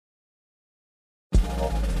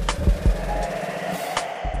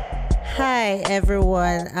Hi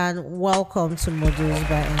everyone and welcome to Modules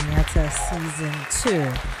by Enyata Season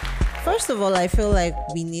 2. First of all, I feel like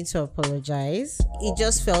we need to apologize. It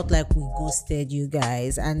just felt like we ghosted you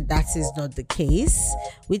guys, and that is not the case.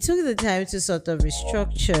 We took the time to sort of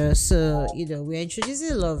restructure, so we're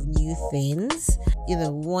introducing a lot of new things. We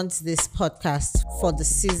want this podcast for the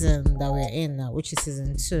season that we're in now, which is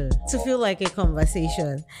season 2, to feel like a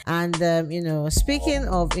conversation. And speaking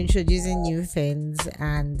of introducing new things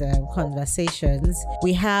and conversations,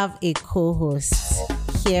 we have a co-host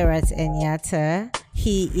here at Enyata.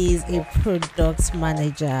 He is a product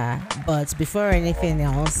manager, but before anything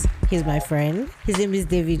else, he's my friend. His name is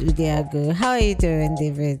David Udeago. How are you doing,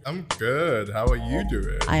 David? I'm good. How are you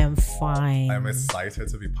doing? I am fine. I'm excited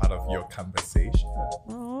to be part of your conversation.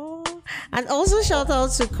 Oh. And also shout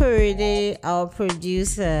out to Korede, our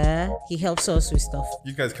producer. He helps us with stuff.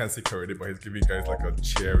 You guys can't see Korede, but he's giving you guys like a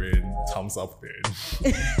cheering thumbs up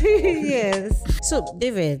thing. Yes. So,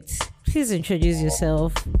 David, please introduce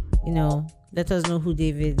yourself. Let us know who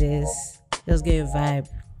David is. Let's get a vibe.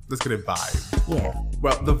 Let's get a vibe. Yeah.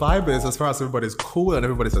 Well, the vibe is, as far as everybody's cool and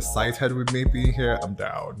everybody's excited with me being here, I'm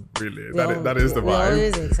down. Really. That is the vibe. We're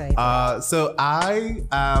always excited. So I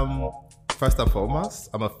am, first and foremost,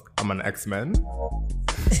 I'm an X-Men.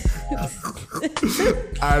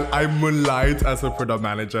 And I moonlight as a product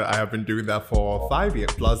manager. I have been doing that for 5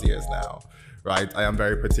 years now. Right, I am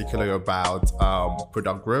very particular about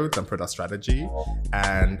product growth and product strategy,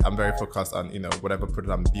 and I'm very focused on whatever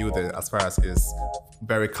product I'm building as far as is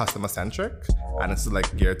very customer centric, and it's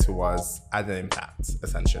like geared towards adding impact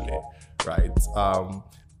essentially, right?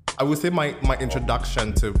 I would say my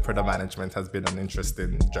introduction to product management has been an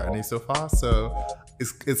interesting journey so far. So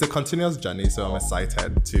it's a continuous journey. So I'm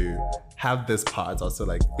excited to have this part also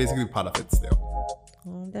like basically part of it still.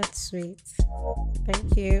 Oh, that's sweet.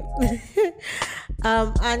 Thank you.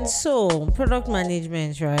 And so product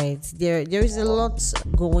management, right? There is a lot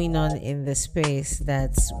going on in the space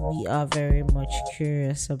that we are very much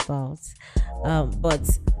curious about.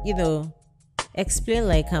 But explain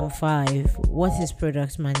like I'm 5. What is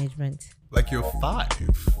product management? Like you're 5.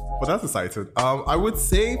 Well, that's exciting. I would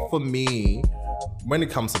say for me, when it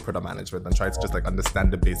comes to product management and try to just like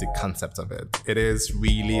understand the basic concept of it, it is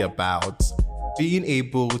really about being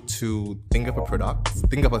able to think of a product,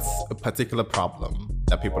 think of a particular problem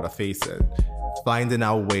that people are facing, finding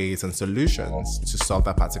out ways and solutions to solve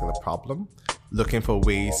that particular problem, looking for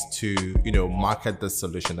ways to, market the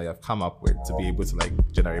solution that you have come up with to be able to like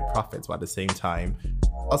generate profits, but at the same time,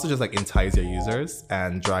 also just like entice your users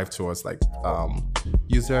and drive towards like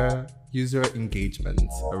user engagement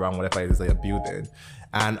around whatever it is that you're building.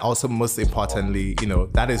 And also most importantly,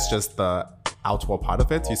 that is just the outward part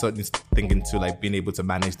of it. You sort of think into like being able to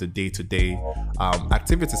manage the day-to-day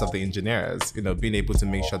activities of the engineers, being able to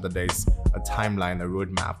make sure that there's a timeline, a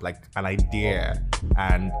roadmap, like an idea,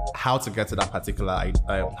 and how to get to that particular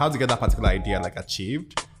idea like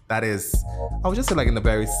achieved. That is, I would just say like in a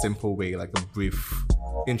very simple way, like a brief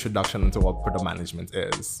introduction into what product management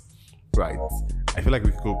is. Right. I feel like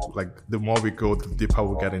we could the more we go, the deeper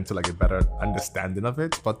we'll get into like a better understanding of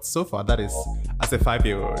it. But so far, that is, as a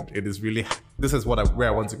 5-year-old, it is really, this is where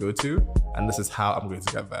I want to go to, and this is how I'm going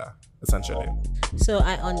to get there, essentially. So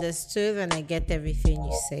I understood and I get everything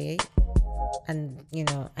you say. And,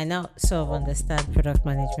 I now sort of understand product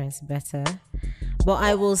management better. But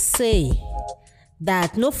I will say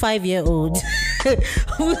that no 5-year-old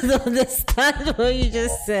would understand what you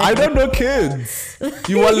just said. I don't know kids.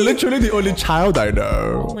 You are literally the only child I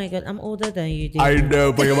know. Oh my God, I'm older than you, David. I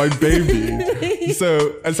know, but you're my baby.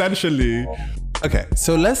 So essentially, okay,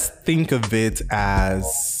 so let's think of it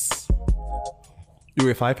as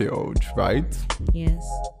you're a 5-year-old, right? Yes.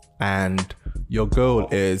 And your goal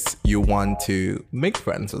is you want to make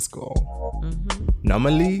friends at school. Mm-hmm.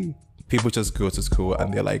 Normally, people just go to school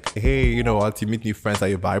and they're like, hey, you know what, you meet new friends that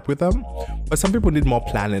you vibe with them. But some people need more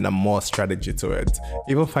planning and more strategy to it.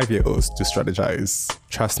 Even 5-year-olds do strategize.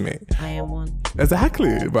 Trust me. I am one.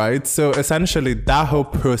 Exactly, right? So essentially that whole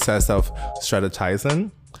process of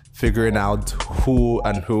strategizing, figuring out who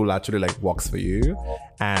actually like works for you,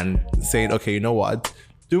 and saying, okay, you know what?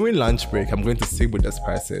 During lunch break, I'm going to sit with this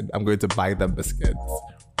person. I'm going to buy them biscuits.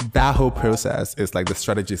 That whole process is like the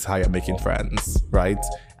strategy is how you're making friends, right?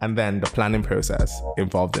 And then the planning process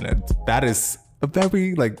involved in it. That is a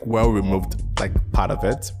very like well-removed like part of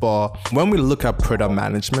it. But when we look at product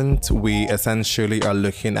management, we essentially are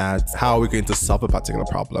looking at how we're going to solve a particular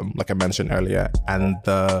problem, like I mentioned earlier, and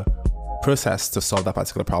the process to solve that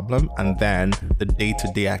particular problem, and then the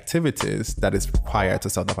day-to-day activities that is required to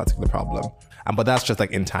solve that particular problem. But that's just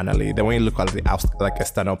like internally. Then when you look at the like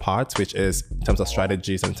external parts, which is in terms of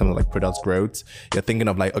strategies and in terms of like product growth, you're thinking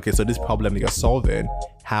of like, okay, so this problem you're solving,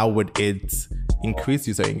 how would it increase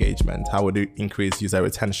user engagement? How would it increase user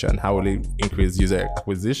retention? How will it increase user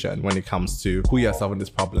acquisition when it comes to who you're solving these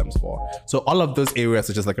problems for? So all of those areas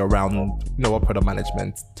are just like around, what product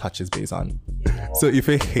management touches base on. So if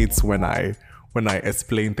it hates when I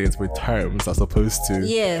explain things with terms as opposed to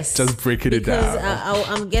just breaking it down. Because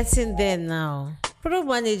I'm getting there now. Product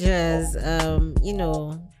managers,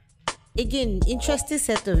 again, interesting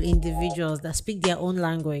set of individuals that speak their own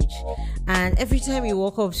language. And every time you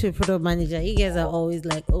walk up to a product manager, you guys are always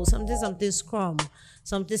like, oh, something Scrum,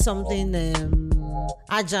 something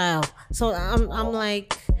Agile. So I'm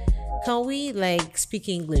like, can we like speak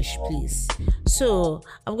English, please? So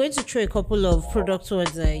I'm going to throw a couple of product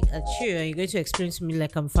words at you, and you're going to explain to me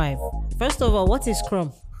like I'm 5. First of all, what is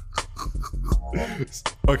Scrum?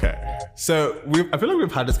 Okay, so I feel like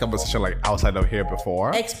we've had this conversation like outside of here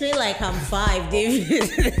before. Explain like I'm 5,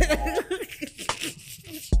 David.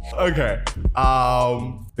 Okay.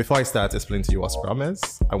 Before I start explaining to you what Scrum is,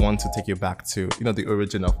 I want to take you back to, the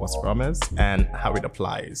origin of what Scrum is and how it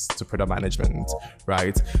applies to product management,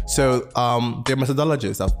 right? So there are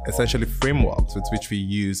methodologies of essentially frameworks with which we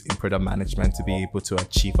use in product management to be able to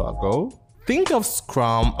achieve our goal. Think of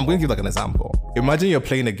Scrum. I'm going to give like an example. Imagine you're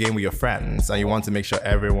playing a game with your friends and you want to make sure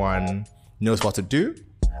everyone knows what to do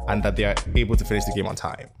and that they are able to finish the game on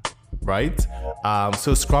time. Right?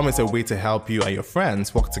 So Scrum is a way to help you and your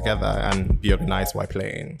friends work together and be organized while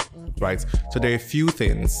playing, right? So there are a few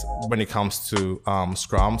things when it comes to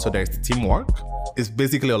Scrum. So there's teamwork. It's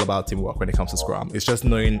basically all about teamwork when it comes to Scrum. It's just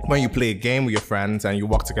knowing when you play a game with your friends and you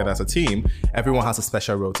work together as a team, everyone has a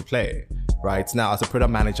special role to play, right? Now, as a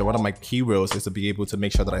product manager, one of my key roles is to be able to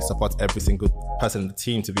make sure that I support every single person in the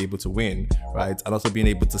team to be able to win, right? And also being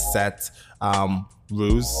able to set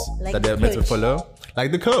rules like that they're meant to follow.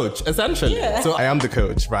 Like the coach, essentially. Yeah. So I am the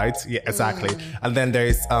coach, right? Yeah, exactly. And then there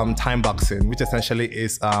is time boxing, which essentially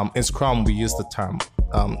is, in Scrum, we use the term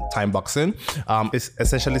time boxing. It's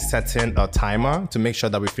essentially setting a timer to make sure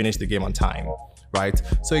that we finish the game on time, right?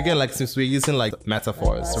 So again, like since we're using like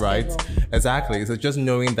metaphors, right? Exactly. So just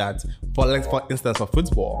knowing that, for instance, for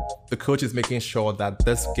football, the coach is making sure that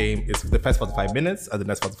this game is the first 45 minutes and the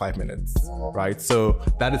next 45 minutes, right? So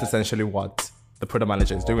that is essentially what the product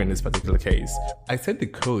manager is doing in this particular case. I said the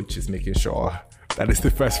coach is making sure that it's the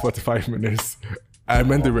first 45 minutes. I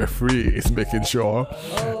meant the referee is making sure.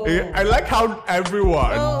 Oh. I like how everyone,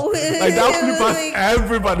 that flew past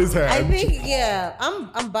everybody's head. I think,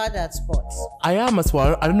 I'm bad at sports. I am as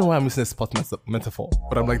well. I don't know why I'm using a sport metaphor,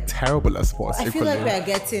 but I'm like terrible at sports. I feel like we're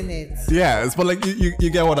getting it. Yes, but like you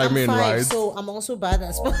get what I mean, 5, right? So I'm also bad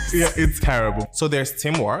at sports. Yeah, it's terrible. So there's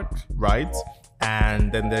teamwork, right?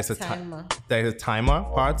 And then there's a timer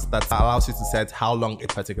part that allows you to set how long a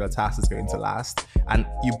particular task is going to last, and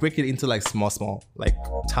you break it into like small like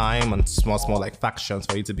time and small like factions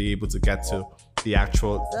for you to be able to get to the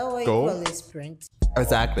actual goal. You call it sprint?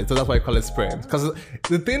 Exactly. So that's why I call it sprint, because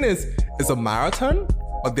the thing is, it's a marathon,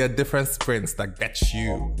 but there are different sprints that get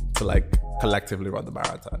you to like collectively run the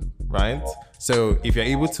marathon, right? So if you're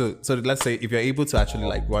able to, let's say if you're able to actually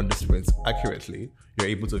like run the sprints accurately, you're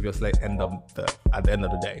able to just like end up at the end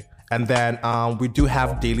of the day. And then we do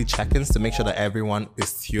have daily check-ins to make sure that everyone is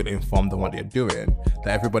still informed on what they're doing,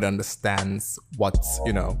 that everybody understands what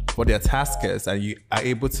their task is, and you are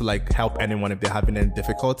able to like help anyone if they're having any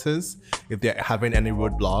difficulties, if they're having any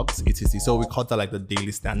roadblocks, etc. So we call that like the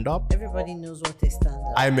daily stand-up. Everybody knows what a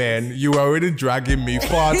stand-up. I mean, you were already dragging me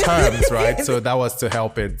for our terms, right? So that was to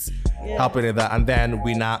help it. Helping in that. And then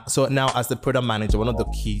now as the product manager, one of the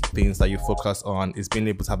key things that you focus on is being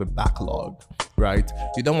able to have a backlog, right?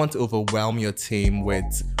 You don't want to overwhelm your team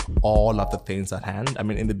with all of the things at hand. I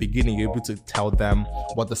mean, in the beginning, you're able to tell them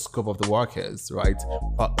what the scope of the work is, right?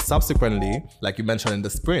 But subsequently, like you mentioned in the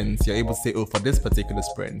sprints, you're able to say, oh, for this particular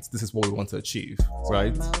sprint, this is what we want to achieve,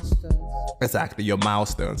 right? Milestones. Exactly, your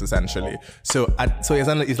milestones, essentially. So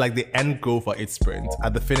it's like the end goal for each sprint.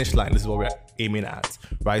 At the finish line, this is what we're aiming at,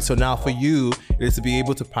 right? So now for you, it is to be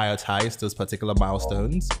able to prioritize those particular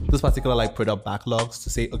milestones, those particular like product backlogs, to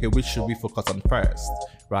say, okay, which should we focus on first,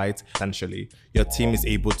 right? Essentially, your team is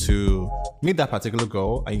able to meet that particular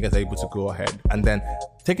goal and you guys are able to go ahead. And then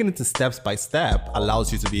taking it to steps by step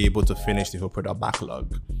allows you to be able to finish the whole product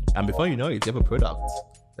backlog. And before you know it, you have a product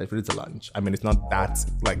that's ready to launch. I mean, it's not that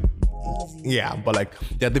like, yeah, but like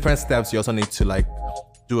there are different steps you also need to like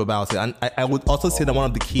do about it. And I would also say that one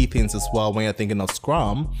of the key things as well when you're thinking of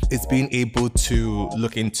Scrum is being able to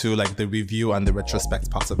look into like the review and the retrospect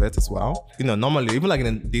part of it as well. You know, normally, even like in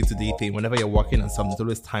a day-to-day thing, whenever you're working on something, it's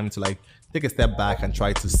always time to like take a step back and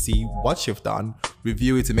try to see what you've done,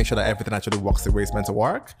 review it to make sure that everything actually works the way it's meant to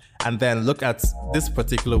work, and then look at this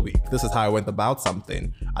particular week. This is how I went about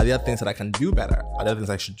something. Are there things that I can do better? Are there things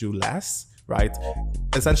I should do less? Right?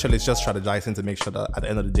 Essentially, it's just strategizing to make sure that at the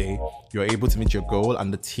end of the day, you're able to meet your goal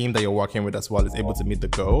and the team that you're working with as well is able to meet the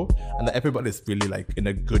goal, and that everybody's really like in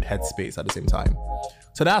a good headspace at the same time.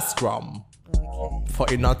 So that's Scrum for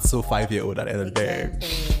a not so 5-year-old at the end of the day.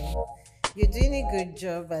 You're doing a good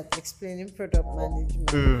job at explaining product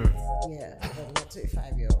management. Yeah, but not to a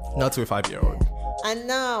 5-year-old. Not to a 5-year-old. And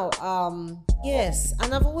now, yes,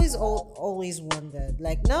 and I've always wondered,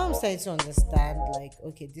 like now I'm starting to understand, like,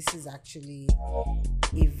 okay, this is actually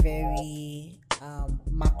a very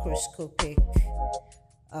macroscopic,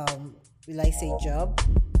 will I say job,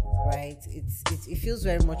 right? It feels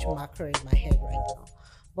very much macro in my head right now.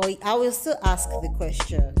 But I will still ask the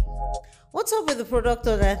question, what's up with the product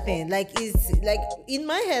owner thing? Like, is like in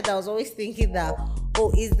my head, I was always thinking that,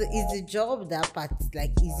 oh, is the job that part,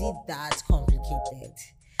 like, is it that complicated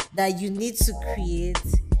that you need to create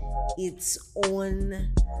its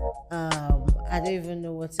own, I don't even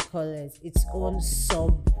know what to call it, its own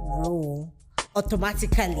sub role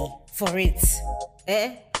automatically for it?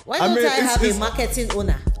 Why don't I have a marketing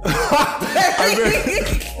owner?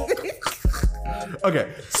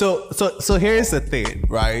 Okay, so here's the thing,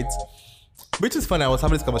 right? Which is funny. I was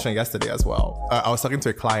having this conversation yesterday as well. I was talking to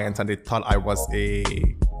a client and they thought I was a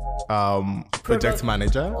project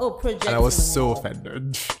manager. Oh, project And I was manager. so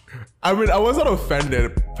offended. I mean, I wasn't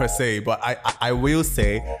offended per se, but I will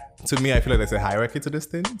say, to me, I feel like there's a hierarchy to these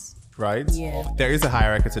things, right? Yeah. There is a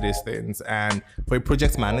hierarchy to these things. And for a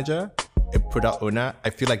project manager, a product owner,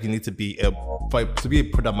 I feel like you need to be to be a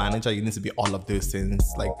product manager, you need to be all of those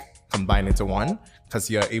things like combined into one, because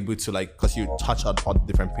you're able to because you touch on all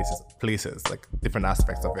different places, like different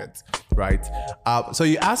aspects of it, right? So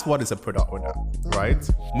you asked, what is a product owner, right?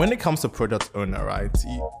 When it comes to product owner, right,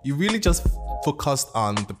 you really just focused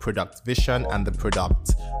on the product vision and the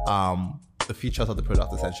product, the features of the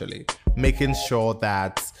product, essentially, making sure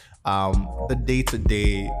that the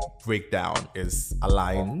day-to-day breakdown is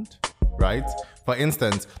aligned, right? For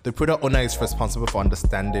instance, the product owner is responsible for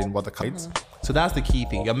understanding what the client. So that's the key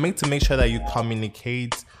thing. You're meant to make sure that you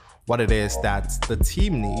communicate what it is that the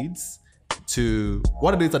team needs to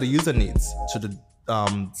what it is that the user needs to the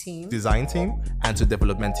design team and to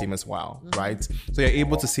development team as well, right? So you're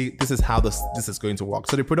able to see this is how this is going to work.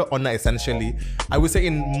 So the product owner essentially, I would say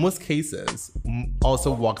in most cases,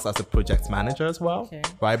 also works as a project manager as well,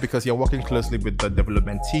 right? Because you're working closely with the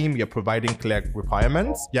development team, you're providing clear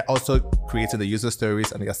requirements, you're also creating the user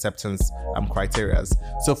stories and the acceptance criteria.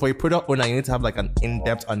 So for a product owner, you need to have like an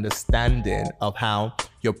in-depth understanding of how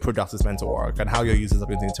your product is meant to work and how your users are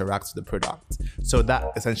going to interact with the product. So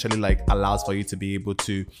that essentially like allows for you to be able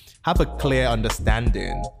to have a clear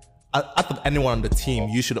understanding. Out of anyone on the team,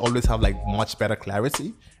 you should always have like much better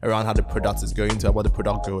clarity around how the product is going to, what the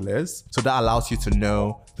product goal is. So that allows you to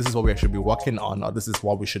know this is what we should be working on, or this is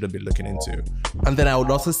what we shouldn't be looking into. And then I would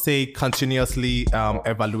also say continuously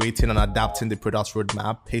evaluating and adapting the product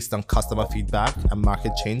roadmap based on customer feedback and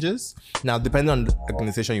market changes. Now, depending on the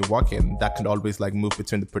organization you work in, that can always like move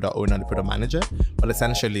between the product owner and the product manager. But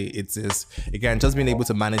essentially it is, again, just being able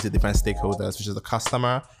to manage the different stakeholders, which is the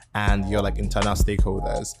customer and your like internal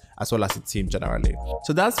stakeholders, as well as the team generally.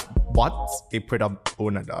 So that's what a product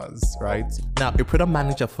owner does, right? Now, a product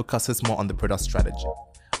manager focuses more on the product strategy,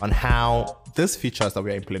 on how these features that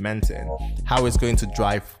we're implementing, how it's going to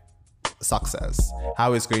drive success,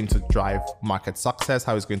 how it's going to drive market success,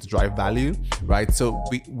 how it's going to drive value, right? So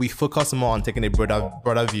we focus more on taking a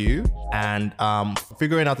broader view and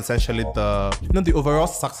figuring out essentially the overall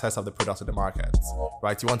success of the product in the market,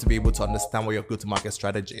 right? You want to be able to understand what your go-to-market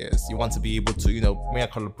strategy is. You want to be able to, when you're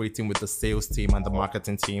collaborating with the sales team and the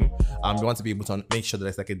marketing team, you want to be able to make sure that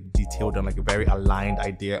there's like a detailed and like a very aligned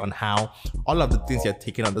idea on how all of the things you're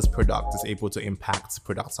taking on this product is able to impact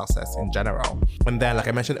product success in general. And then, like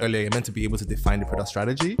I mentioned earlier, you're meant to be able to define the product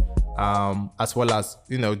strategy, as well as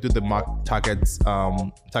do the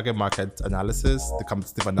target market analysis, the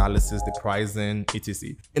competitive analysis, the pricing, etc.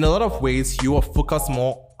 In a lot of ways, you are focused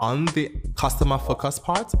more on the customer focus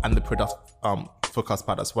part and the product focus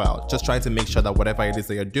part as well. Just trying to make sure that whatever it is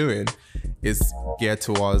that you're doing is geared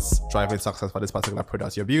towards driving success for this particular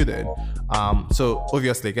product you're building. So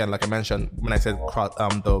obviously, again, like I mentioned, when I said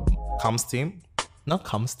the comms team, not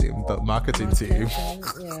comms team, the marketing team.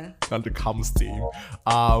 Yeah. Not the comms team.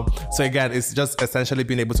 So again, it's just essentially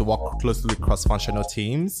being able to work closely with cross-functional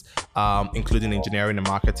teams, including engineering and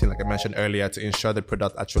marketing, like I mentioned earlier, to ensure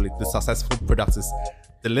the successful product is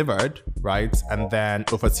delivered, right? And then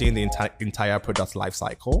overseeing the entire product life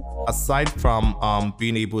cycle. Aside from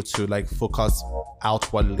being able to like focus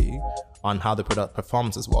outwardly on how the product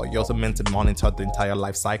performs as well, you're also meant to monitor the entire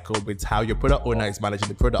life cycle with how your product owner is managing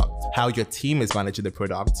the product, how your team is managing the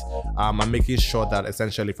product, and making sure that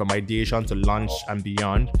essentially from ideation to launch and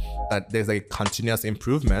beyond, that there's a continuous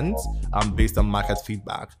improvement based on market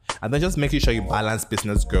feedback. And then just making sure you balance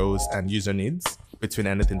business goals and user needs between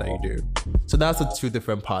anything that you do. So that's the two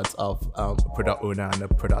different parts of a product owner and a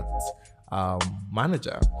product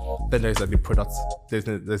manager. Then there's like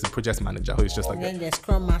there's a project manager who's just like, and then there's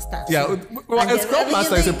Scrum Master. Yeah, well, a Scrum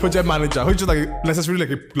Master is a project manager who's just like necessarily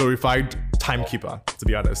like a glorified timekeeper, to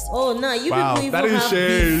be honest. Oh no, you Wow, people that even is have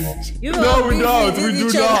shade. beef. No, we don't. We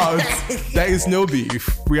do not. There is no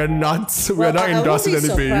beef. We are not. We are not endorsing any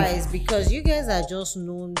beef. I'm surprised because you guys are just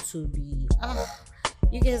known to be.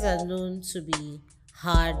 You guys are known to be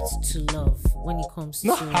hard to love when it comes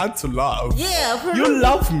Not to. hard to love. Yeah, You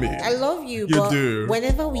love me. I love you. You but do.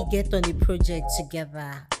 Whenever we get on a project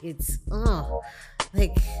together, it's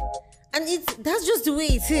like, and that's just the way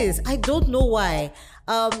it is. I don't know why.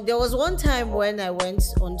 There was one time when I went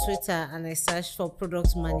on Twitter and I searched for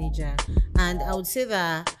product manager, and I would say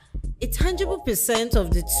that a tangible percent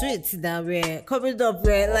of the tweets that were coming up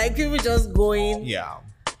were like people just going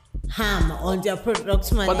ham on their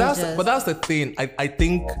product managers. But that's the thing. I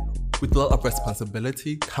think with a lot of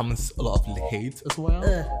responsibility comes a lot of hate as well.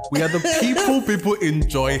 We are the people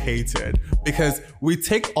enjoy hating because we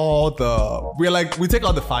take all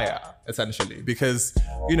the fire essentially, because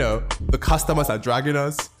the customers are dragging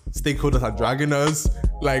us, stakeholders are dragging us.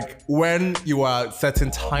 Like when you are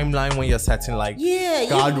setting timeline, when you're setting like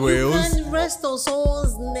guardrails, you can rest on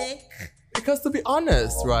someone's neck. Because to be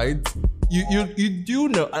honest, right, you do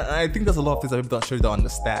know, and I think there's a lot of things that people actually don't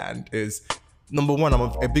understand is, number one, I'm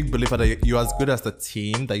a big believer that you're as good as the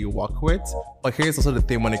team that you work with. But here's also the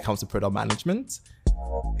thing when it comes to product management.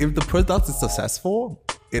 If the product is successful,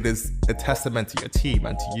 it is a testament to your team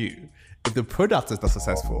and to you. If the product is not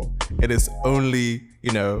successful, it is only,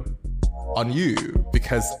 on you,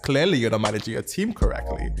 because clearly you're not managing your team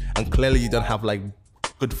correctly. And clearly you don't have like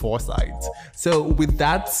good foresight. So with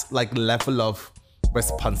that like level of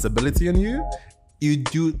responsibility on you,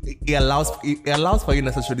 it allows for you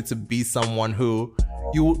necessarily to be someone who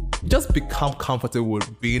you just become comfortable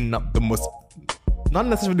with being not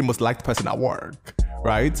necessarily the most liked person at work,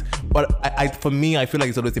 right? But for me, I feel like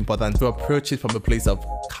it's always important to approach it from a place of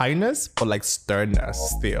kindness, but like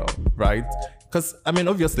sternness still, right? Because I mean,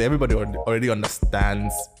 obviously everybody already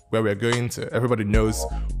understands where we're going to. Everybody knows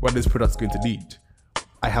where this product is going to lead.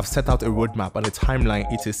 I have set out a roadmap and a timeline,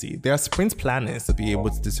 etc. There are sprint planners to be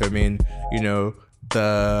able to determine,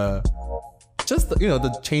 the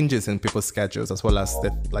changes in people's schedules as well as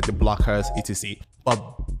the blockers, etc. But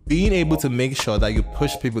being able to make sure that you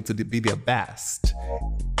push people to be their best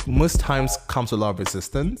most times comes with a lot of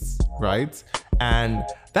resistance, right? And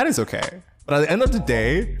that is okay. But at the end of the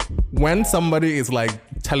day, when somebody is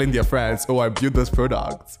like telling their friends, "Oh, I built this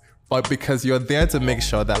product," but because you're there to make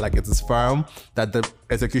sure that like it is firm, that the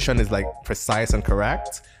execution is like precise and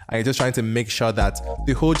correct, and you're just trying to make sure that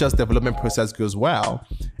the whole just development process goes well,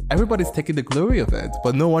 everybody's taking the glory of it.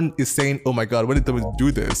 But no one is saying, "Oh my God, when did we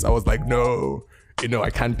do this?" I was like, "No, I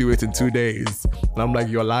can't do it in 2 days." And I'm like,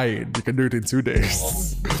 "You're lying. You can do it in 2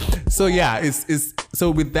 days." So yeah, so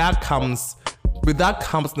with that comes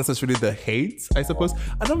necessarily the hate, I suppose.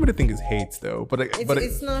 I don't really think it's hate though, but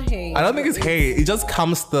it's not hate. I don't think it's hate. It just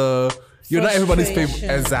comes you're not everybody's favorite.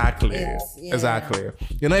 Exactly.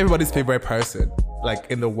 You're not everybody's favorite person, like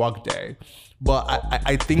in the workday. But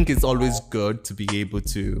I think it's always good to be able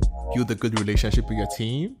to build a good relationship with your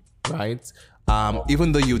team, right?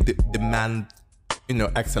 Even though you demand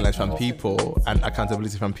excellence from people and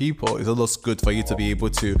accountability from people, it's always good for you to be able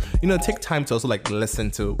to, take time to also like listen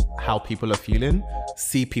to how people are feeling,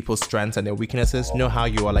 see people's strengths and their weaknesses, know how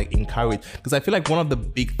you are like encouraged. Because I feel like one of the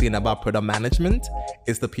big thing about product management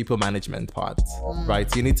is the people management part,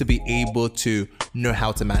 right? You need to be able to know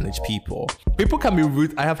how to manage people. People can be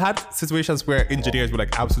rude. I have had situations where engineers were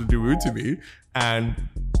like absolutely rude to me, and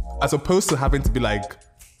as opposed to having to be like,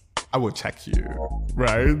 "I will check you,"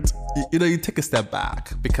 right? You take a step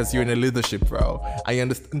back because you're in a leadership role. I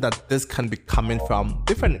understand that this can be coming from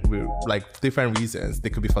different reasons. They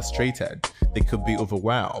could be frustrated. They could be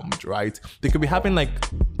overwhelmed, right? They could be having like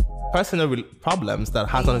personal problems that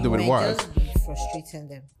has nothing to do with work. Just be frustrating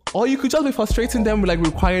them. Or you could just be frustrating them with like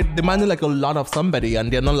demanding like a lot of somebody,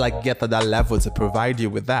 and they're not like yet at that level to provide you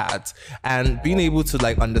with that. And being able to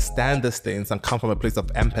like understand these things and come from a place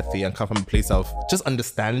of empathy and come from a place of just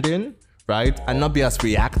understanding, right? And not be as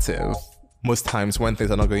reactive most times when things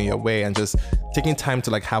are not going your way, and just taking time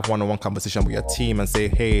to like have one-on-one conversation with your team and say,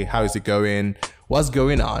 hey, how is it going? What's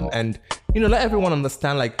going on? And, you know, let everyone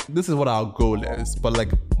understand like this is what our goal is. But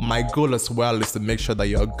like my goal as well is to make sure that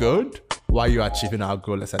you're good while you're achieving our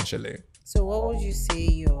goal essentially. So what would you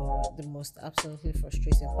say the most absolutely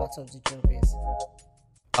frustrating part of the job is?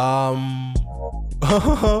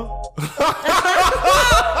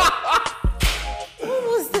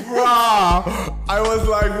 Wow, I was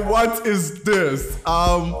like, what is this?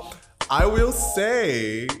 I will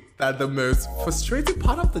say that the most frustrating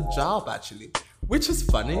part of the job actually, which is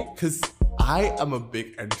funny because I am a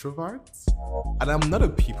big introvert and I'm not a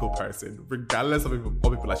people person, regardless of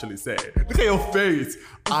what people actually say. Look at your face.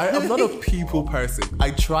 I am not a people person.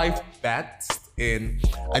 I thrive best in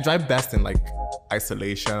like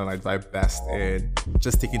isolation, and I thrive best in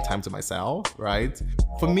just taking time to myself, right?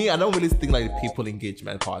 For me, I don't really think like the people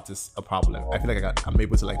engagement part is a problem. I feel like I'm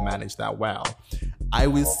able to like manage that well. I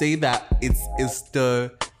will say that it's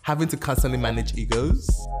the having to constantly manage egos,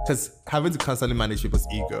 because having to constantly manage people's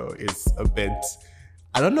ego is a bit,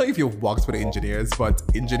 I don't know if you've worked with engineers, but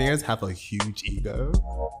engineers have a huge ego.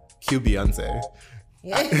 Cue Beyonce.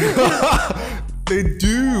 Yeah. They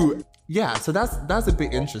do. Yeah, so that's a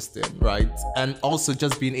bit interesting, right? And also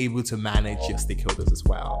just being able to manage your stakeholders as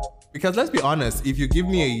well. Because let's be honest, if you give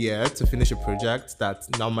me a year to finish a project that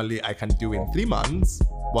normally I can do in 3 months,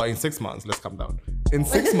 well, in 6 months, let's calm down. In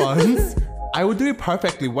 6 months, I would do it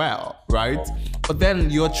perfectly well, right? But then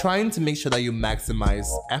you're trying to make sure that you maximize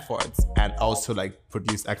efforts and also like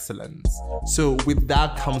produce excellence. So with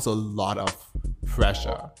that comes a lot of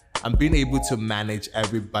pressure. And being able to manage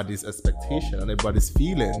everybody's expectation and everybody's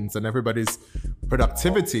feelings and everybody's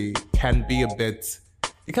productivity can be a bit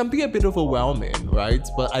overwhelming, right?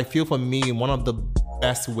 But I feel for me, one of the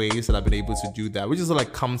best ways that I've been able to do that, which is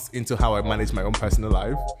like comes into how I manage my own personal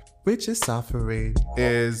life, which is suffering,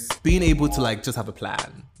 is being able to like just have a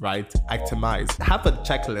plan, right? Itemize, have a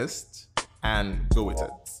checklist and go with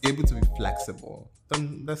it. Be able to be flexible.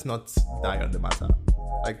 Let's not die on the matter.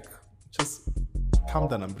 Like, just calm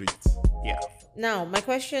down and breathe. Yeah. Now, my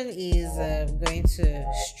question is going to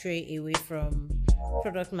stray away from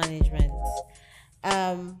product management.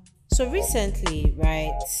 So recently,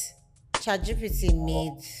 right, ChatGPT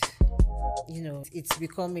made, it's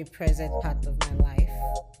become a present part of my life.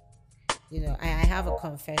 I have a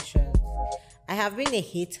confession. I have been a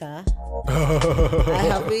hater. I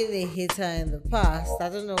have been a hater in the past. I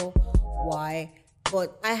don't know why,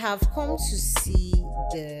 but I have come to see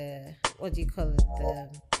the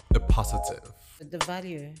positive, the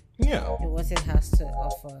value, in what it has to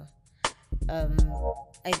offer.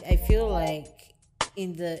 I feel like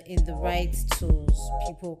in the right tools,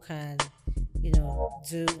 people can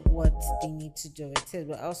do what they need to do with it.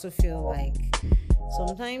 But I also feel like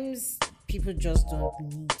sometimes people just don't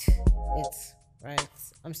need it, right?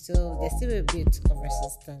 There's still a bit of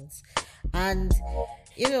resistance, and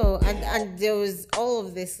and there was all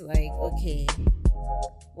of this like, okay,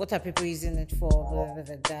 what are people using it for? Blah, blah,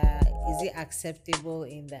 blah, blah. Is it acceptable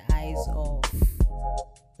in the eyes of,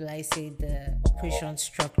 let's say, the operation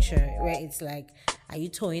structure, where it's like, are you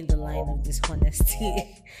towing the line of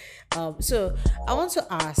dishonesty? So I want to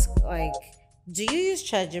ask, like, do you use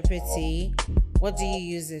ChatGPT? What do you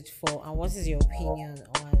use it for? And what is your opinion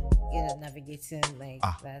on, navigating like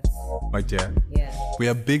that? My dear. Yeah. We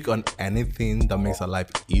are big on anything that makes our life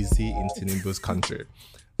easy in Tinubu's country.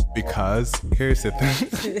 Because here's the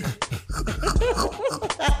thing.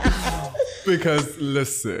 Because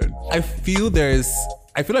listen, I feel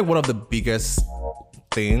like one of the biggest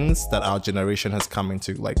things that our generation has come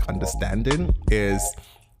into like understanding is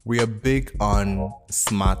we are big on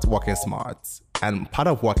working smart. And part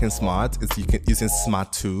of working smart is using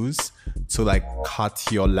smart tools to like cut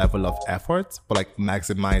your level of effort, but like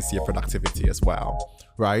maximize your productivity as well.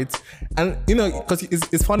 Right? And, because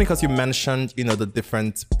it's funny because you mentioned, the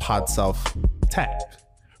different parts of tech,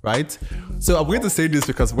 right? So I'm going to say this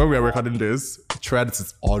because when we are recording this, Threads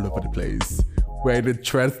is all over the place. We're in a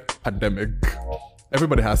Threads pandemic.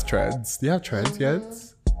 Everybody has Threads. Do you have Threads yet?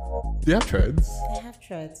 Do you have Threads? I have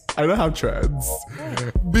Threads. I don't have Threads.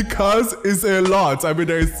 Because it's a lot. I mean,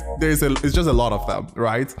 it's just a lot of them,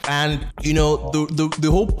 right? And the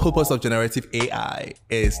whole purpose of generative AI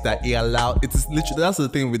is that that's the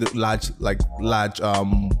thing with the large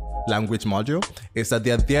language module is that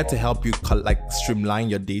they're there to help you streamline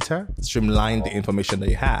your data, streamline the information that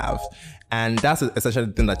you have. And that's essentially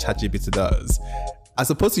the thing that ChatGPT does. As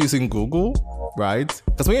opposed to using Google, right?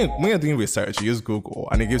 Because when you're doing research, you use Google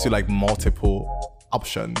and it gives you like multiple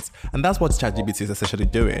options. And that's what ChatGPT is essentially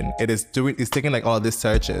doing. It's taking like all of these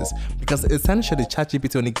searches, because essentially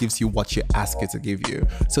ChatGPT only gives you what you ask it to give you.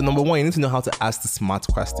 So number one, you need to know how to ask the smart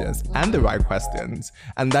questions and the right questions.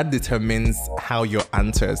 And that determines how your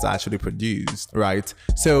answers are actually produced, right?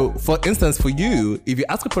 So for instance, for you, if you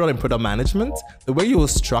ask a product in product management, the way you will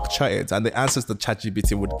structure it and the answers that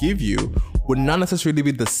ChatGPT would give you would not necessarily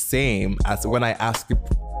be the same as when I ask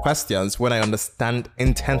questions, when I understand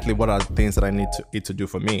intently what are the things that I need it to do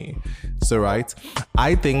for me. So, right,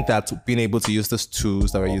 I think that being able to use these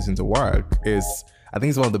tools that we're using to work I think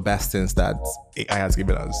it's one of the best things that AI has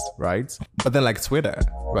given us, right? But then like Twitter,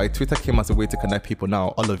 right? Twitter came as a way to connect people. Now,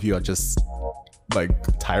 all of you are just like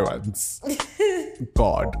tyrants.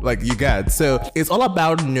 God, like you get. So it's all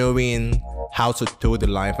about knowing how to toe the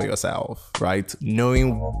line for yourself, right?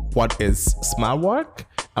 Knowing what is smart work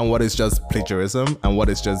and what is just plagiarism and what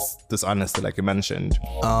is just dishonesty, like you mentioned.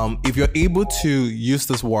 If you're able to use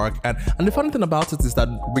this work, and the funny thing about it is that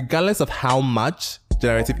regardless of how much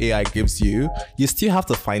generative AI gives you, you still have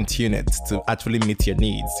to fine tune it to actually meet your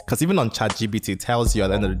needs. Because even on ChatGPT, it tells you at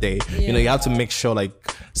the end of the day, you have to make sure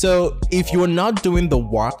so if you're not doing the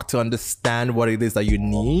work to understand what it is that you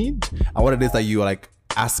need and what it is that you are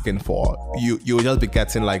asking for, you will just be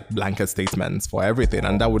getting blanket statements for everything,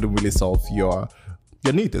 and that wouldn't really solve your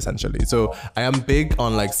need essentially. So I am big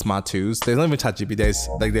on smart tools. There's not even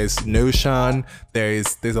ChatGPT. There's Notion.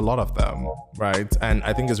 There's a lot of them, right? And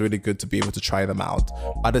I think it's really good to be able to try them out.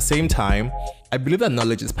 At the same time, I believe that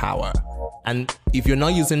knowledge is power. And if you're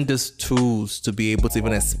not using these tools to be able to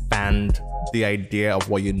even expand the idea of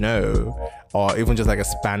what you know, or even just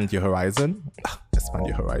expand your horizon,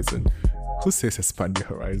 Who says expand your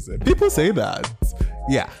horizon? People say that.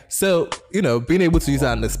 Yeah. So, being able to use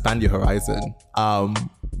that and expand your horizon,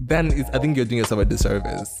 then I think you're doing yourself a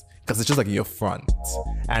disservice, because it's just in your front,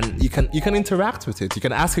 and you can interact with it. You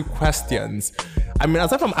can ask it questions. I mean,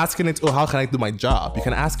 aside from asking it, how can I do my job? You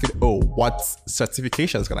can ask it, what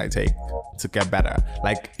certifications can I take to get better?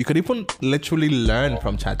 You could even literally learn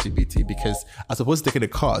from ChatGPT, because as opposed to taking a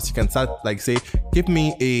course, you can start say, give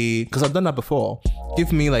me because I've done that before.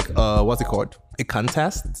 Give me what's it called? A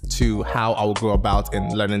contest to how I will go about in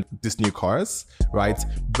learning this new course, right?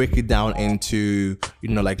 Break it down into,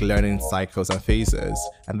 learning cycles and phases.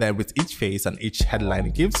 And then with each phase and each headline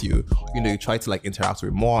it gives you, you try to interact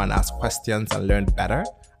with more and ask questions and learn better.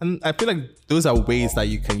 And I feel those are ways that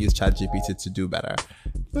you can use ChatGPT to do better.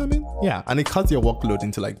 I mean, yeah. And it cuts your workload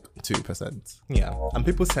into 2%. Yeah. And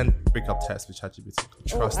people send breakup tests with ChatGPT.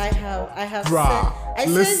 Trust me. I have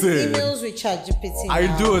listen, sent emails with ChatGPT now.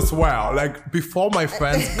 I do as well. Before my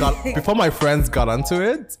friends got onto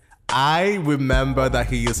it, I remember that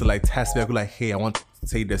he used to test me. I'd be hey, I want to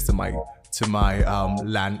say this to my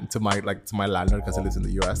landlord, because he lives in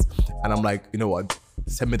the US. And I'm you know what?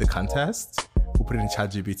 Send me the contest. We'll put it in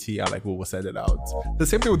ChatGPT and we'll send it out. The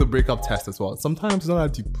same thing with the breakup test as well. Sometimes it's not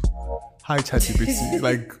that deep. Hi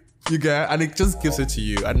ChatGPT. You get, and it just gives it to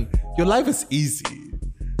you, and your life is easy.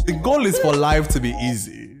 The goal is for life to be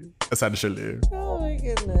easy, essentially. Oh my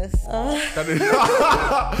goodness. I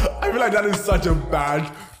feel that is such a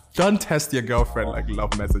bad. Don't test your girlfriend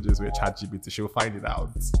love messages with ChatGPT. She'll find it out.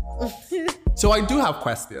 So I do have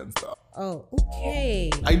questions though. Oh,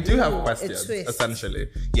 okay. I do have questions, essentially.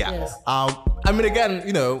 Yeah. Yes. I mean, again,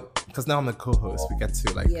 because now I'm the co-host, we get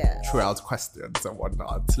to throw out questions and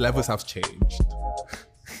whatnot. Levels have changed.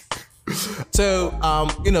 So,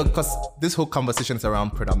 because this whole conversation is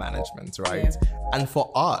around product management, right? Yeah. And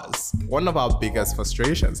for us, one of our biggest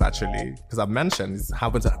frustrations, actually, because I've mentioned, is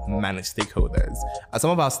having to manage stakeholders. And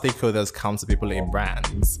some of our stakeholders come to people in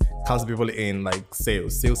brands, comes to people in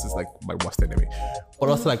sales. Sales is my worst enemy, but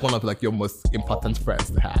also one of your most important friends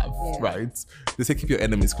to have, right? They say keep your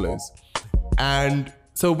enemies close. And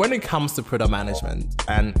so when it comes to product management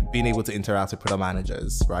and being able to interact with product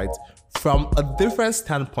managers, right? From a different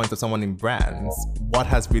standpoint of someone in brands, what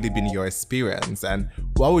has really been your experience? And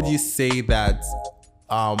what would you say that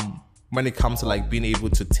when it comes to being able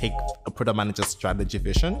to take a product manager's strategy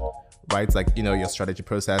vision, right? Your strategy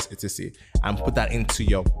process, etc., and put that into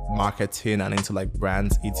your marketing and into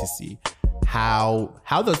brands, etc.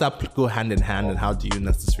 How does that go hand in hand, and how do you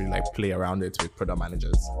necessarily play around it with product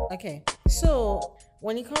managers? Okay, so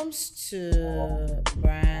when it comes to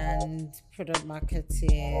brand, product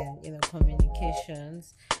marketing,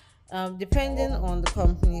 communications, depending on the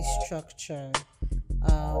company structure,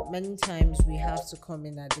 many times we have to come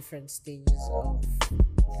in at different stages of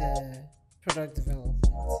the product development.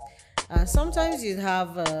 Sometimes you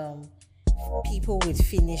have people with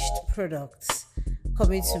finished products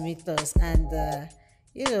coming to meet us, and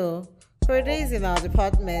Corey is in our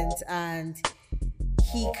department, and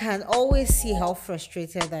he can always see how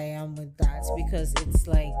frustrated I am with that, because it's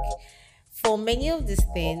like, for many of these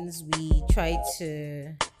things we try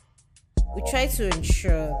to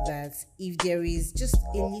ensure that if there is just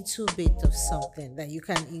a little bit of something that you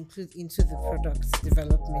can include into the product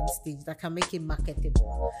development stage that can make it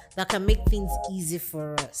marketable, that can make things easy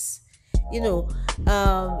for us. You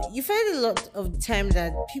find a lot of the time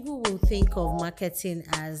that people will think of marketing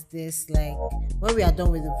as this, like, when we are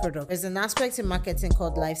done with the product. There's an aspect in marketing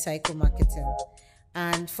called life cycle marketing.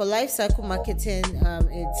 And for life cycle marketing,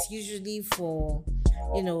 it's usually for,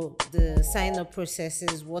 the sign up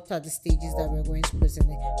processes. What are the stages that we're going to put in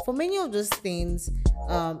it? For many of those things,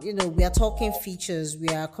 we are talking features, we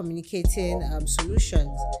are communicating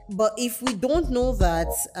solutions. But if we don't know that,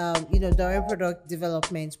 during product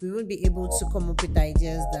development, we won't be able to come up with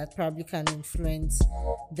ideas that probably can influence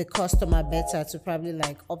the customer better to probably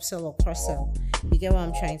like upsell or cross-sell. You get what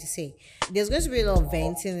I'm trying to say? There's going to be a lot of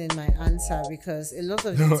venting in my answer, because a lot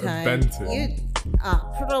of the time,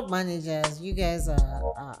 product managers, you guys are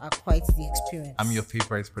quite the experience. I'm your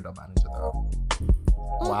favorite product manager, though.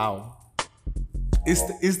 Wow.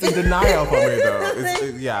 It's the denial for me,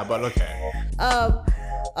 though. Yeah, but okay.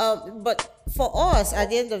 But for us, at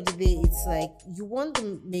the end of the day, it's like you want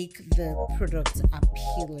to make the product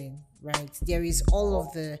appealing, right? There is all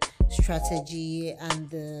of the strategy and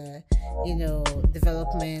the,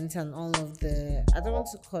 development and all of the, I don't want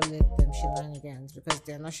to call it them shenanigans, because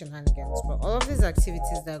they're not shenanigans, but all of these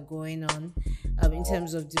activities that are going on in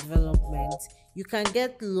terms of development, you can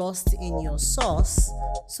get lost in your sauce,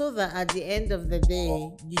 so that at the end of the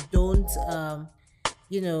day, you don't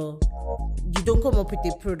come up with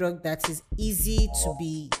a product that is easy to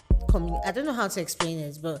be I don't know how to explain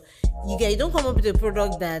it, but you don't come up with a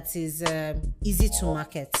product that is easy to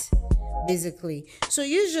market, basically. So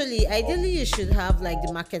usually, ideally, you should have like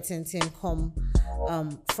the marketing team come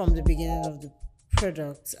from the beginning of the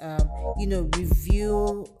product,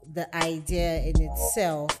 review the idea in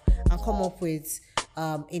itself and come up with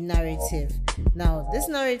a narrative. Now, this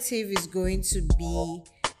narrative is going to be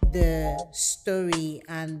the story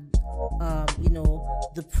and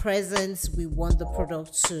the presence we want the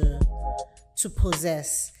product to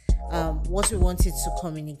possess, what we want it to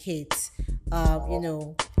communicate.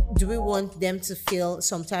 Do we want them to feel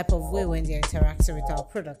some type of way when they're interacting with our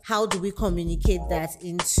product? How do we communicate that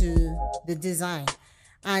into the design?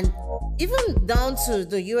 And even down to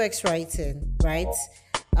the UX writing, right?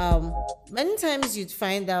 Many times you'd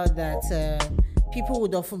find out that people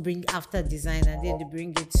would often bring after design, and then they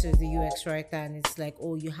bring it to the UX writer, and it's like,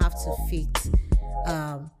 oh, you have to fit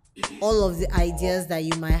all of the ideas that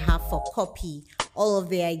you might have for copy, all of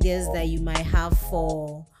the ideas that you might have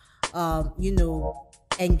for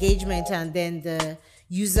engagement, and then the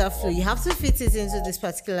user flow. You have to fit it into this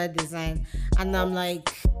particular design. And I'm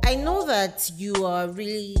like, I know that you are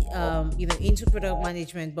really into product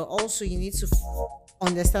management, but also you need to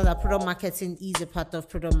understand that product marketing is a part of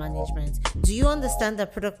product management. Do you understand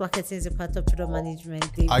that product marketing is a part of product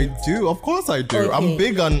management, David? I do, of course I do. Okay. I'm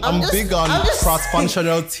big on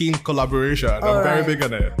cross-functional team collaboration. I'm very big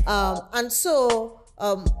on it. And so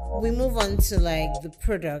we move on to like the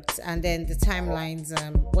product, and then the timelines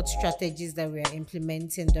and what strategies that we are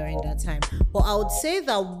implementing during that time. But I would say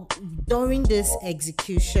that during this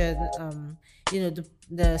execution,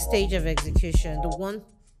 the stage of execution, the one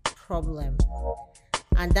problem,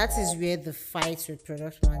 and that is where the fight with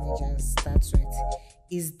product managers starts with,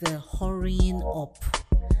 is the hurrying up.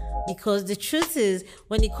 Because the truth is,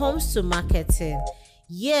 when it comes to marketing,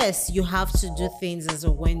 yes, you have to do things as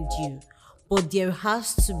a when due, but there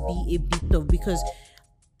has to be a bit of, because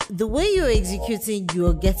the way you're executing,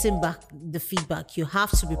 you're getting back the feedback. You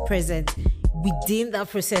have to be present within that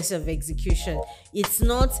process of execution. It's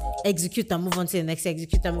not execute and move on to the next,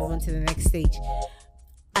 execute and move on to the next stage.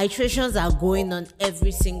 Iterations are going on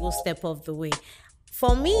every single step of the way.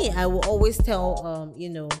 For me, I will always tell,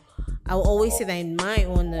 I will always say that in my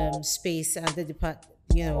own space at the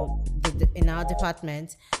in our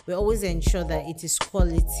department, we always ensure that it is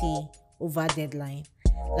quality over deadline.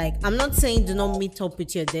 Like, I'm not saying do not meet up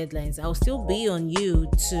with your deadlines. I'll still be on you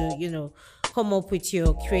to, come up with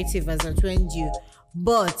your creative as a trend you.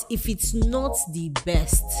 But if it's not the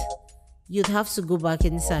best, you'd have to go back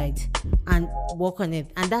inside and work on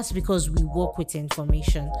it. And that's because we work with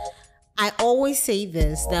information. I always say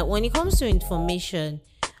this, that when it comes to information,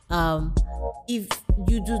 if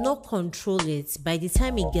you do not control it, by the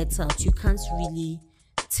time it gets out, you can't really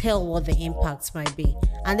tell what the impacts might be.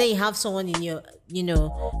 And then you have someone in your,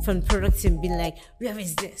 from the product team being like, where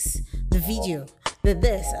is this? The video, the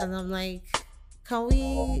this. And I'm like, can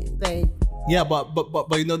we Yeah, but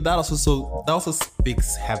that also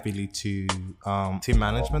speaks heavily to team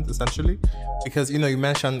management, essentially, because you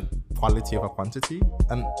mentioned quality over quantity,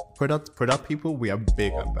 and product people, we are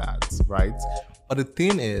big on that, right? But the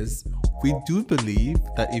thing is, we do believe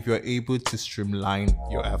that if you're able to streamline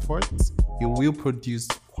your efforts, you will produce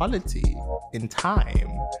quality in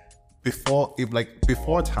time. Before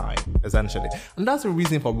time, essentially. And that's the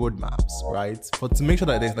reason for roadmaps, right? To make sure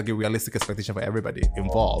that there's a realistic expectation for everybody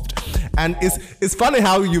involved. And it's funny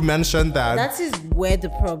how you mentioned that. That is where the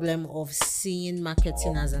problem of seeing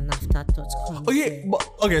marketing as an afterthought comes in.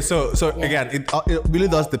 Again, it really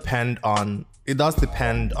does depend on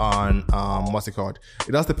what's it called?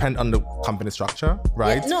 It does depend on the company structure,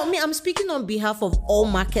 right? Yeah, I'm speaking on behalf of all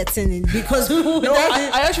marketing because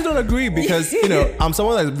I actually don't agree, because I'm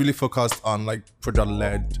someone that's really focused on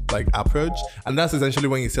product-led approach, and that's essentially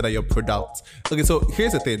when you say that your product. Okay, so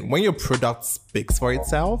here's the thing: when your product speaks for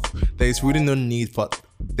itself, there is really no need for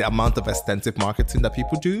the amount of extensive marketing that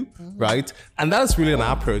people do, right? And that's really an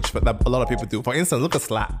approach that a lot of people do. For instance, look at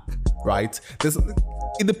Slack, right?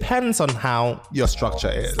 It depends on how your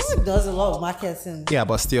structure is. Slack does a lot of marketing. Yeah,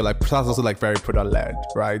 but still, Slack's also very product-led,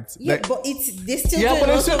 right? Yeah, but they still do a lot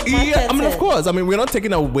of marketing. Yeah, I mean, of course. I mean, we're not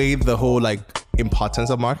taking away the whole importance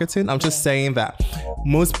of marketing. I'm just saying that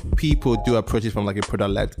most people do approach it from a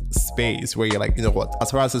product-led space where you're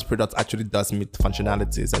as far as this product actually does meet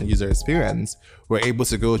functionalities and user experience, we're able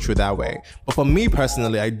to go through that way. But for me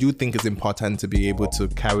personally, I do think it's important to be able to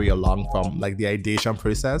carry along from the ideation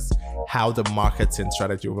process, how the marketing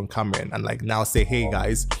strategy will come in, and now say, hey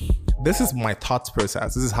guys, this is my thought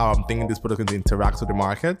process. This is how I'm thinking this product can interact with the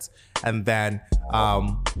market, and then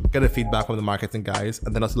get a feedback from the marketing guys,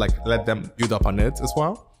 and then also let them build up on it as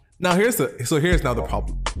well. Now here's now the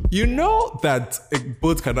problem. You know that a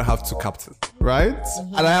boat cannot have two captains, right?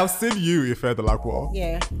 Mm-hmm. And I have seen you, Ife Delacroix.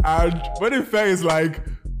 Yeah. And when Ife is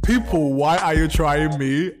people, why are you trying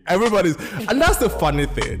me? Everybody's, and that's the funny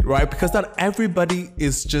thing, right? Because not everybody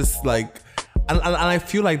is just and I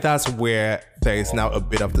feel that's where there is now a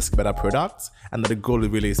bit of this better product, and that the goal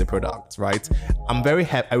really is the product, right?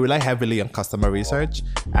 I rely heavily on customer research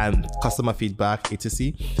and customer feedback,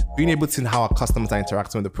 etc. Being able to see how our customers are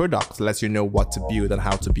interacting with the product lets you know what to build and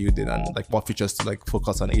how to build it, and what features to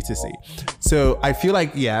focus on, etc. So I feel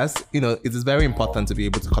yes, it is very important to be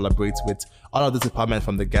able to collaborate with all of the departments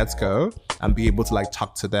from the get-go and be able to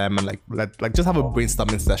talk to them and just have a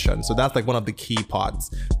brainstorming session. So that's one of the key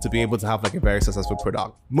parts to be able to have a very successful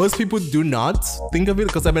product. Most people do not think of it,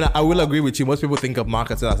 because I will agree with you. Most people think of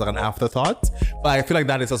marketing as an afterthought, but I feel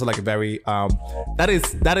that is also a very that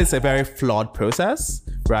is a very flawed process,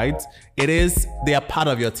 right? They are part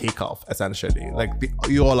of your takeoff, essentially.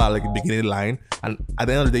 You all are the beginning line, and at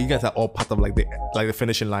the end of the day, you guys are all part of the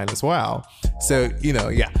finishing line as well. So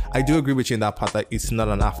I do agree with you in that part, that it's not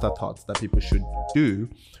an afterthought that people should do,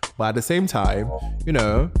 but at the same time,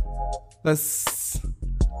 let's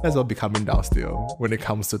not be coming down still when it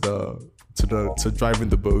comes to driving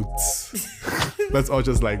the boats. Let's all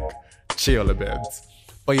just chill a bit.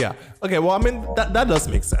 But yeah, okay, well, I mean, that does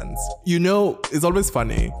make sense. It's always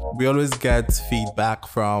funny. We always get feedback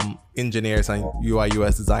from engineers and UI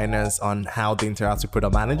UX designers on how they interact with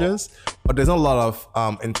product managers, but there's not a lot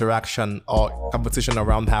of interaction or competition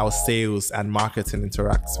around how sales and marketing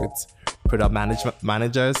interacts with product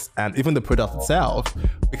managers and even the product itself.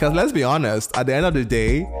 Because let's be honest, at the end of the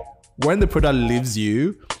day, when the product leaves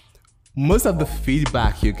you, most of the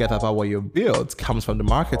feedback you get about what you built comes from the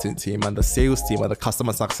marketing team and the sales team and the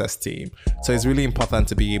customer success team. So it's really important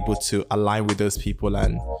to be able to align with those people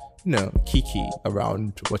and, kiki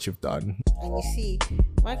around what you've done. And you see,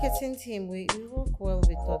 marketing team, we work well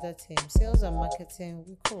with other teams. Sales and marketing,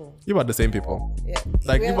 we cool. You are the same people. Yeah.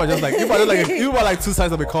 You are two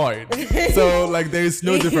sides of a coin. So there is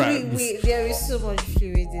no difference. There is so much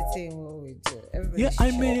fluidity in what we do. Everybody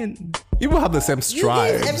I mean, you have the same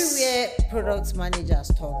stripes. Everywhere product managers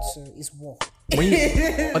talk to is work.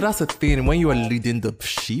 But that's the thing, when you are leading the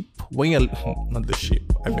sheep, not the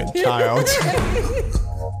sheep, I mean child.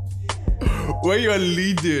 When you're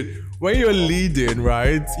leading,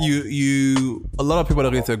 right? A lot of people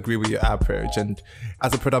are going to agree with your approach. And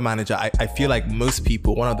as a product manager, I feel most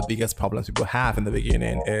people, one of the biggest problems people have in the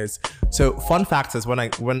beginning is, so fun fact is when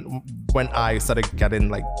I started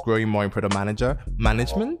getting growing more in product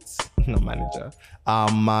management, not manager.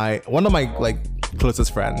 One of my like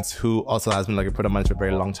closest friends who also has been like a product manager for a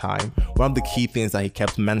very long time. One of the key things that he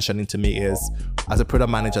kept mentioning to me is, as a product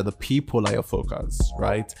manager, the people are your focus,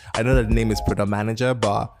 right? I know that the name is product manager,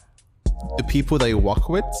 but the people that you work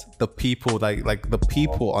with, the people like the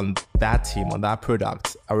people on that team, on that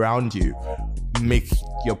product around you, make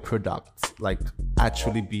your product like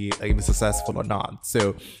actually be like successful or not.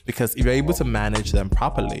 So because if you're able to manage them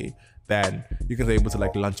properly, then you can be able to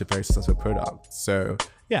like launch a very successful product. So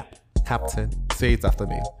yeah, Captain, say it after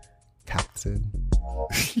me, Captain.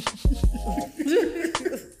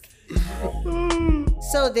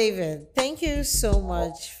 So David, thank you so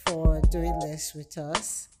much for doing this with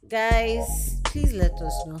us. Guys, please let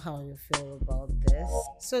us know how you feel about this.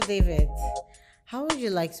 So David, how would you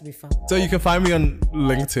like to be found? So you can find me on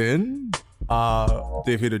LinkedIn,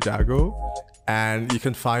 David Ojago, and you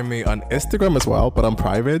can find me on Instagram as well, but I'm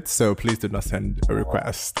private, so please do not send a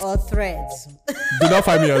request. Or Threads. Do not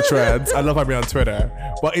find me on Threads. I love find me on Twitter.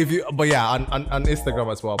 But yeah, on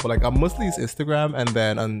Instagram as well. But like I'm mostly use Instagram, and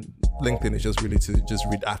then on LinkedIn it's just really to just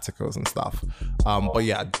read articles and stuff. But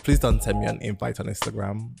yeah, please don't send me an invite on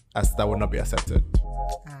Instagram, as that will not be accepted.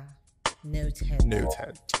 Noted.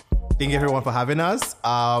 Noted. Thank you everyone for having us.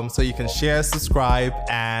 So you can share, subscribe,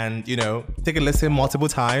 and take a listen multiple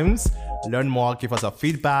times. Learn more, give us our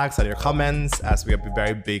feedbacks and your comments, as we have been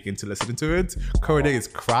very big into listening to it. Korede is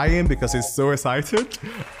crying because he's so excited,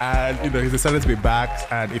 and he's excited to be back,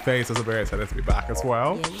 and Ife is also very excited to be back as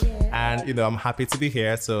well. Yeah. And I'm happy to be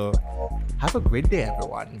here. So have a great day,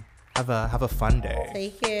 everyone. Have a fun day.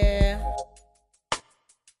 Take care.